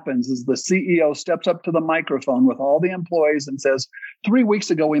that happens is the CEO steps up to the microphone with all the employees and says, 3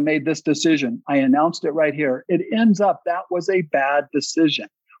 weeks ago, we made this decision. I announced it right here. It ends up that was a bad decision.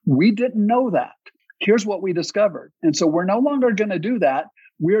 We didn't know that. Here's what we discovered. And so we're no longer going to do that.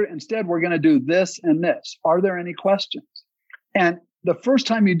 We're going to do this and this. Are there any questions? And the first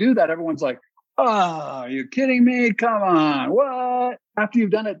time you do that, everyone's like, oh, are you kidding me? Come on. What? After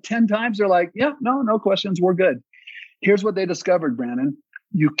you've done it 10 times, they're like, yeah, no questions. We're good. Here's what they discovered, Brandon.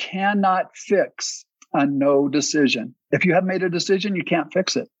 You cannot fix a no decision. If you have made a decision, you can't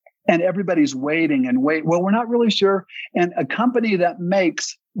fix it. And everybody's waiting and wait. Well, we're not really sure. And a company that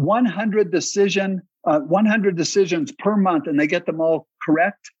makes 100 decisions per month and they get them all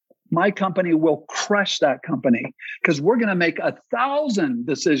correct, my company will crush that company because we're going to make 1,000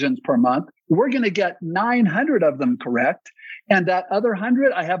 decisions per month. We're going to get 900 of them correct. And that other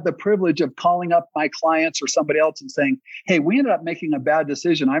 100, I have the privilege of calling up my clients or somebody else and saying, hey, we ended up making a bad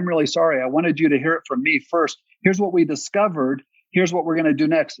decision. I'm really sorry. I wanted you to hear it from me first. Here's what we discovered. Here's what we're going to do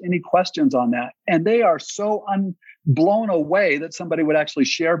next. Any questions on that? And they are so blown away that somebody would actually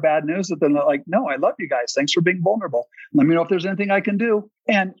share bad news that they're like, no, I love you guys. Thanks for being vulnerable. Let me know if there's anything I can do.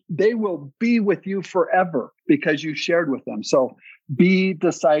 And they will be with you forever because you shared with them. So be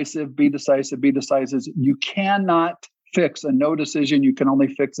decisive, be decisive, be decisive. You cannot fix a no decision. You can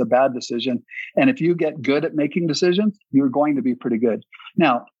only fix a bad decision. And if you get good at making decisions, you're going to be pretty good.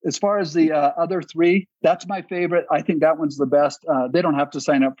 Now, as far as the other three, that's my favorite. I think that one's the best. They don't have to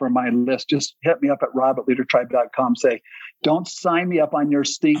sign up for my list. Just hit me up at rob@leadertribe.com. Say, don't sign me up on your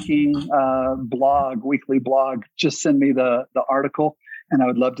stinking weekly blog. Just send me the article. And I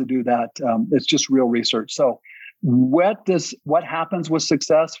would love to do that. It's just real research. So what happens with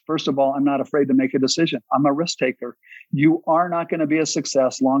success? First of all, I'm not afraid to make a decision. I'm a risk taker. You are not going to be a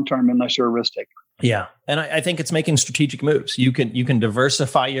success long-term unless you're a risk taker. Yeah. And I think it's making strategic moves. You can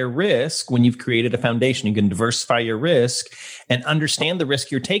diversify your risk when you've created a foundation. You can diversify your risk and understand the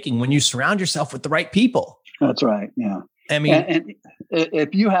risk you're taking when you surround yourself with the right people. That's right. Yeah. I mean, and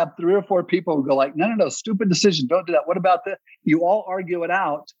if you have 3 or 4 people who go like, no, stupid decision, don't do that. What about that? You all argue it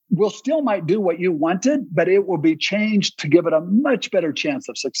out. We'll still might do what you wanted, but it will be changed to give it a much better chance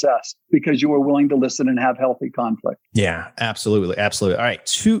of success because you were willing to listen and have healthy conflict. Yeah, absolutely. Absolutely. All right.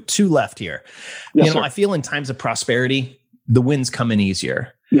 Two left here. Yes, sir. I feel in times of prosperity, the wins come in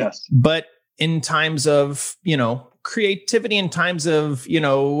easier. Yes. But in times of, creativity, in times of,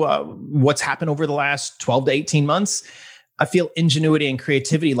 what's happened over the last 12 to 18 months, I feel ingenuity and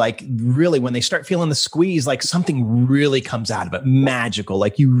creativity, like really when they start feeling the squeeze, like something really comes out of it, magical,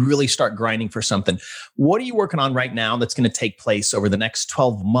 like you really start grinding for something. What are you working on right now that's going to take place over the next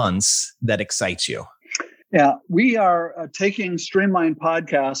 12 months that excites you? Yeah, we are taking Streamline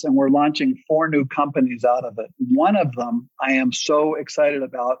Podcasts and we're launching 4 new companies out of it. One of them I am so excited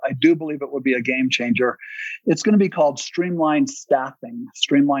about. I do believe it will be a game changer. It's going to be called Streamline Staffing.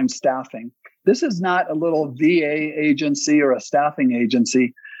 Streamline Staffing. This is not a little VA agency or a staffing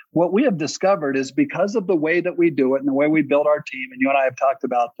agency. What we have discovered is because of the way that we do it and the way we build our team, and you and I have talked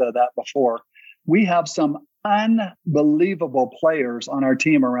about that before, we have some unbelievable players on our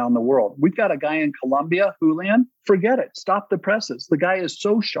team around the world. We've got a guy in Colombia, Julian, forget it. Stop the presses. The guy is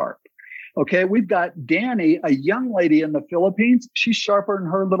so sharp. Okay, we've got Danny, a young lady in the Philippines. She's sharper in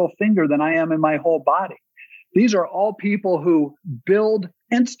her little finger than I am in my whole body. These are all people who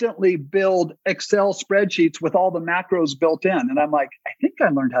instantly build Excel spreadsheets with all the macros built in. And I'm like, I think I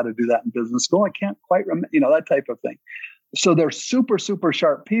learned how to do that in business school. I can't quite remember, that type of thing. So they're super, super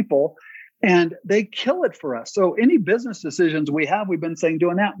sharp people and they kill it for us. So any business decisions we've been saying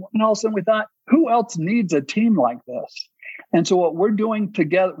doing that. And all of a sudden we thought, who else needs a team like this? And so what we're doing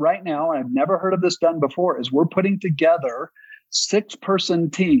together right now, and I've never heard of this done before, is we're putting together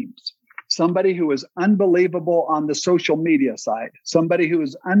 6-person teams. Somebody who is unbelievable on the social media side, somebody who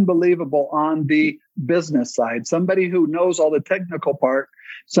is unbelievable on the business side, somebody who knows all the technical part,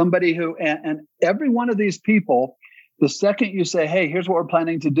 somebody who, and every one of these people, the second you say, hey, here's what we're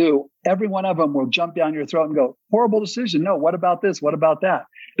planning to do, every one of them will jump down your throat and go, horrible decision. No, what about this? What about that?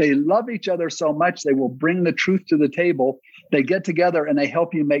 They love each other so much. They will bring the truth to the table. They get together and they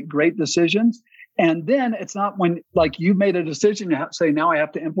help you make great decisions. And then it's not when like you made a decision, you have to say, now I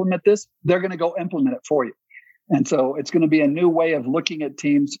have to implement this. They're going to go implement it for you. And so it's going to be a new way of looking at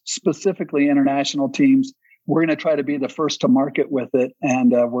teams, specifically international teams. We're going to try to be the first to market with it.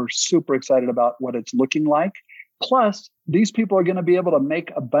 And we're super excited about what it's looking like. Plus, these people are going to be able to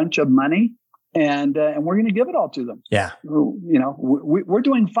make a bunch of money and we're going to give it all to them. Yeah. We're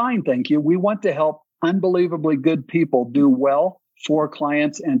doing fine. Thank you. We want to help unbelievably good people do well for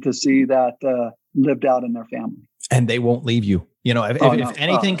clients and to see that lived out in their family. And they won't leave you. You know, if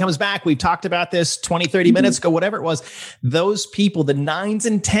anything comes back, we've talked about this 20, 30 minutes ago, whatever it was, those people, the 9s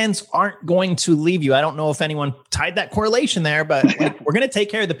and 10s aren't going to leave you. I don't know if anyone tied that correlation there, but we're going to take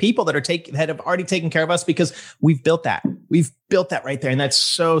care of the people that have already taken care of us because we've built that. We've built that right there. And that's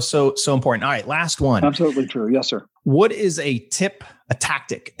so important. All right. Last one. Absolutely true. Yes, sir. What is a tip, a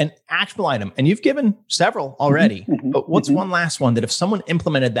tactic, an actionable item? And you've given several already, but what's one last one that if someone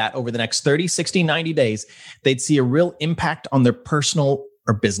implemented that over the next 30, 60, 90 days, they'd see a real impact on their personal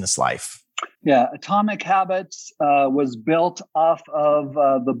or business life? Yeah. Atomic Habits was built off of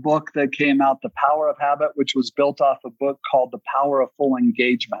the book that came out, The Power of Habit, which was built off a book called The Power of Full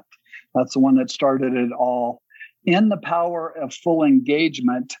Engagement. That's the one that started it all. In The Power of Full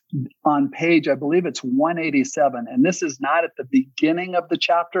Engagement, on page, I believe it's 187, and this is not at the beginning of the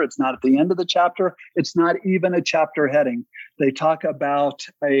chapter. It's not at the end of the chapter. It's not even a chapter heading. They talk about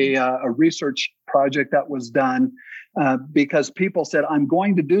a research project that was done because people said, I'm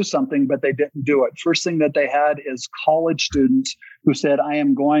going to do something, but they didn't do it. First thing that they had is college students who said, I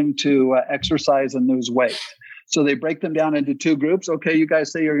am going to exercise and lose weight. So they break them down into two groups. Okay, you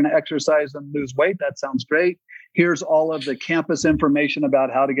guys say you're going to exercise and lose weight. That sounds great. Here's all of the campus information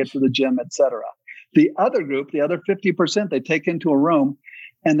about how to get to the gym, et cetera. The other group, the other 50%, they take into a room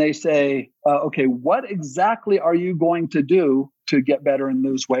and they say, okay, what exactly are you going to do to get better and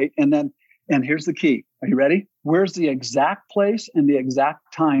lose weight? And here's the key. Are you ready? Where's the exact place and the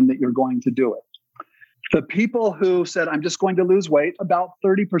exact time that you're going to do it? The people who said, I'm just going to lose weight, about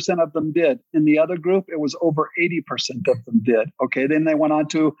 30% of them did. In the other group, it was over 80% of them did. Okay, then they went on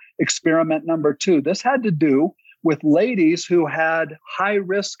to experiment number 2. This had to do with ladies who had high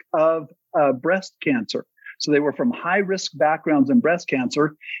risk of breast cancer. So they were from high risk backgrounds in breast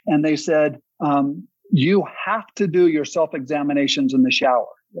cancer. And they said, you have to do your self-examinations in the shower.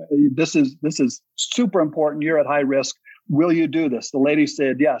 This is super important. You're at high risk. Will you do this? The lady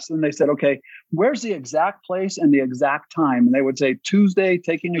said yes. And they said, okay, where's the exact place and the exact time? And they would say, Tuesday,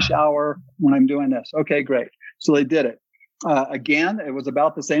 taking a shower when I'm doing this. Okay, great. So they did it. Again, it was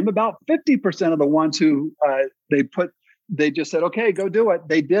about the same. About 50% of the ones who they just said, okay, go do it.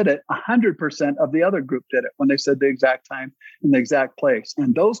 They did it. 100% of the other group did it when they said the exact time and the exact place.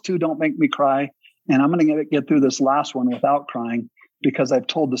 And those two don't make me cry. And I'm going to get through this last one without crying, because I've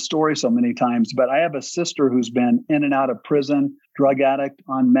told the story so many times, but I have a sister who's been in and out of prison, drug addict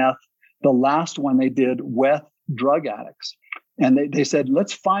on meth. The last one they did with drug addicts. And they said,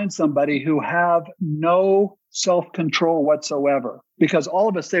 let's find somebody who have no self-control whatsoever, because all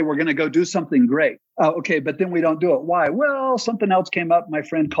of us say we're going to go do something great. Okay, but then we don't do it. Why? Well, something else came up. My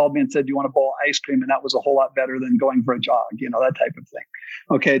friend called me and said, do you want a bowl of ice cream? And that was a whole lot better than going for a jog, that type of thing.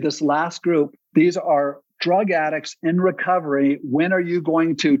 Okay, this last group, these are drug addicts in recovery. When are you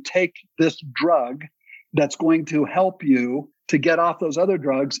going to take this drug that's going to help you to get off those other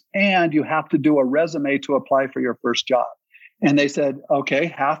drugs? And you have to do a resume to apply for your first job. And they said, okay,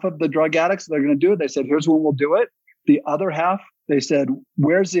 half of the drug addicts, they're going to do it. They said, here's when we'll do it. The other half, they said,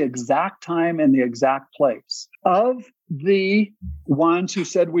 where's the exact time and the exact place? Of the ones who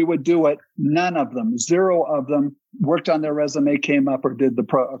said we would do it, none of them, 0 of them worked on their resume, came up or did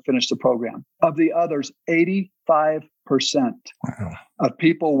finished the program. Of the others, 85% of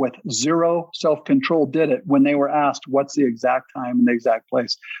people with 0 self-control did it when they were asked what's the exact time and the exact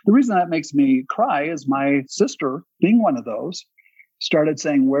place. The reason that makes me cry is my sister, being one of those, started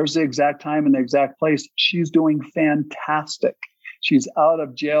saying, where's the exact time and the exact place? She's doing fantastic. She's out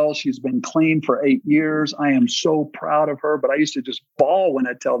of jail. She's been clean for 8 years. I am so proud of her, but I used to just bawl when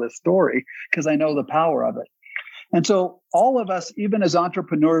I tell this story because I know the power of it. And so all of us, even as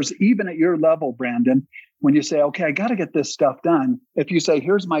entrepreneurs, even at your level, Brandon, when you say, okay, I got to get this stuff done. If you say,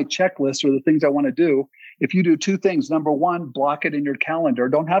 here's my checklist or the things I want to do. If you do 2 things, number 1, block it in your calendar.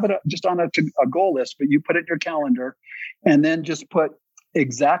 Don't have it just on a goal list, but you put it in your calendar and then just put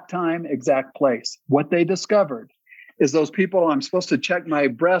exact time, exact place. What they discovered is those people, I'm supposed to check my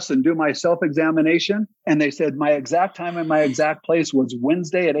breasts and do my self-examination. And they said my exact time and my exact place was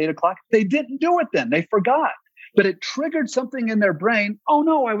Wednesday at 8:00. They didn't do it then. They forgot. But it triggered something in their brain. Oh,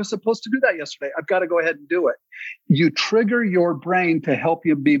 no, I was supposed to do that yesterday. I've got to go ahead and do it. You trigger your brain to help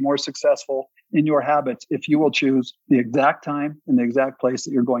you be more successful in your habits if you will choose the exact time and the exact place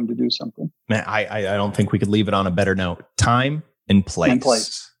that you're going to do something. Man, I don't think we could leave it on a better note. Time and place. And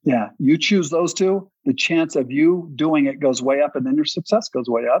place. Yeah. You choose those 2, the chance of you doing it goes way up, and then your success goes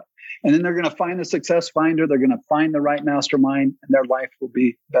way up. And then they're going to find the success finder. They're going to find the right mastermind, and their life will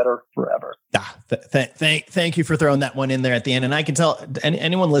be better forever. Thank you for throwing that one in there at the end. And I can tell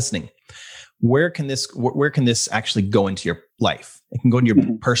anyone listening, where can this actually go into your life? It can go into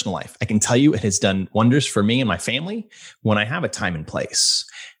your personal life. I can tell you it has done wonders for me and my family when I have a time and place.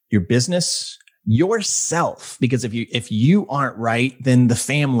 Your business, yourself, because if you aren't right, then the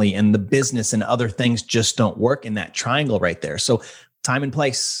family and the business and other things just don't work in that triangle right there. So time and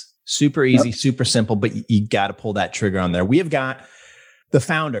place, super easy, super simple, but you got to pull that trigger on there. We have got the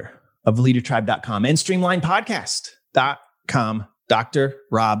founder of leadertribe.com and streamlinepodcast.com, Dr.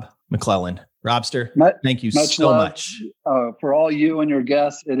 Rob McCleland. Robster, thank you so much. For all you and your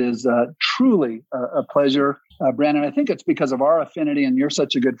guests, it is truly a pleasure. Brandon, I think it's because of our affinity and you're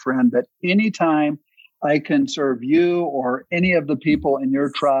such a good friend that anytime I can serve you or any of the people in your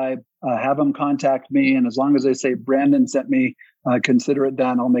tribe, have them contact me. And as long as they say, Brandon sent me, consider it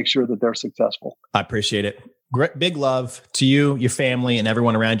done. I'll make sure that they're successful. I appreciate it. Great, big love to you, your family, and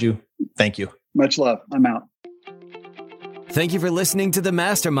everyone around you. Thank you. Much love. I'm out. Thank you for listening to The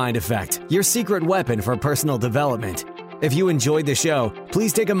Mastermind Effect, your secret weapon for personal development. If you enjoyed the show,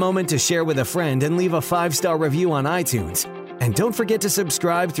 please take a moment to share with a friend and leave a 5-star review on iTunes. And don't forget to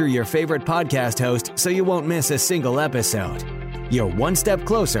subscribe through your favorite podcast host so you won't miss a single episode. You're one step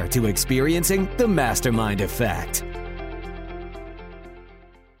closer to experiencing The Mastermind Effect.